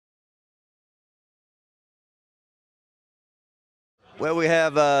Well, we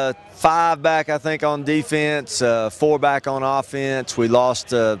have 5 back, I think, on defense, 4 back on offense. We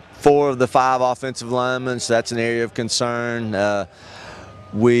lost 4 of the 5 offensive linemen, so that's an area of concern.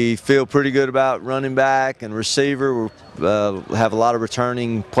 We feel pretty good about running back and receiver. We have a lot of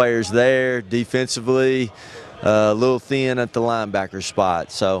returning players there. Defensively, a little thin at the linebacker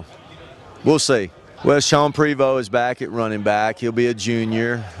spot, so we'll see. Well, Sean Prevost is back at running back. He'll be a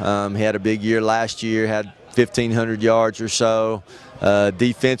junior. He had a big year last year, had 1,500 yards or so.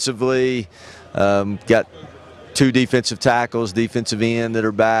 Defensively, got 2 defensive tackles, defensive end that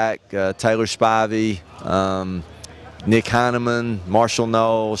are back, Taylor Spivey, Nick Heineman, Marshall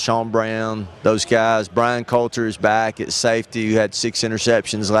Knoll, Sean Brown, those guys. Brian Coulter is back at safety, who had 6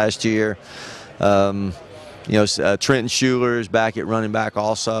 interceptions last year. Trenton Schuler is back at running back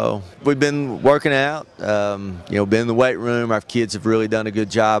also. We've been working out, been in the weight room. Our kids have really done a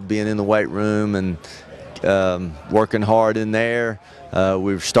good job being in the weight room and working hard in there.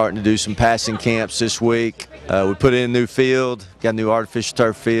 We're starting to do some passing camps this week. We put in a new field, got a new artificial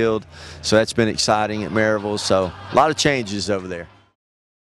turf field, so that's been exciting at Maryville. So a lot of changes over there.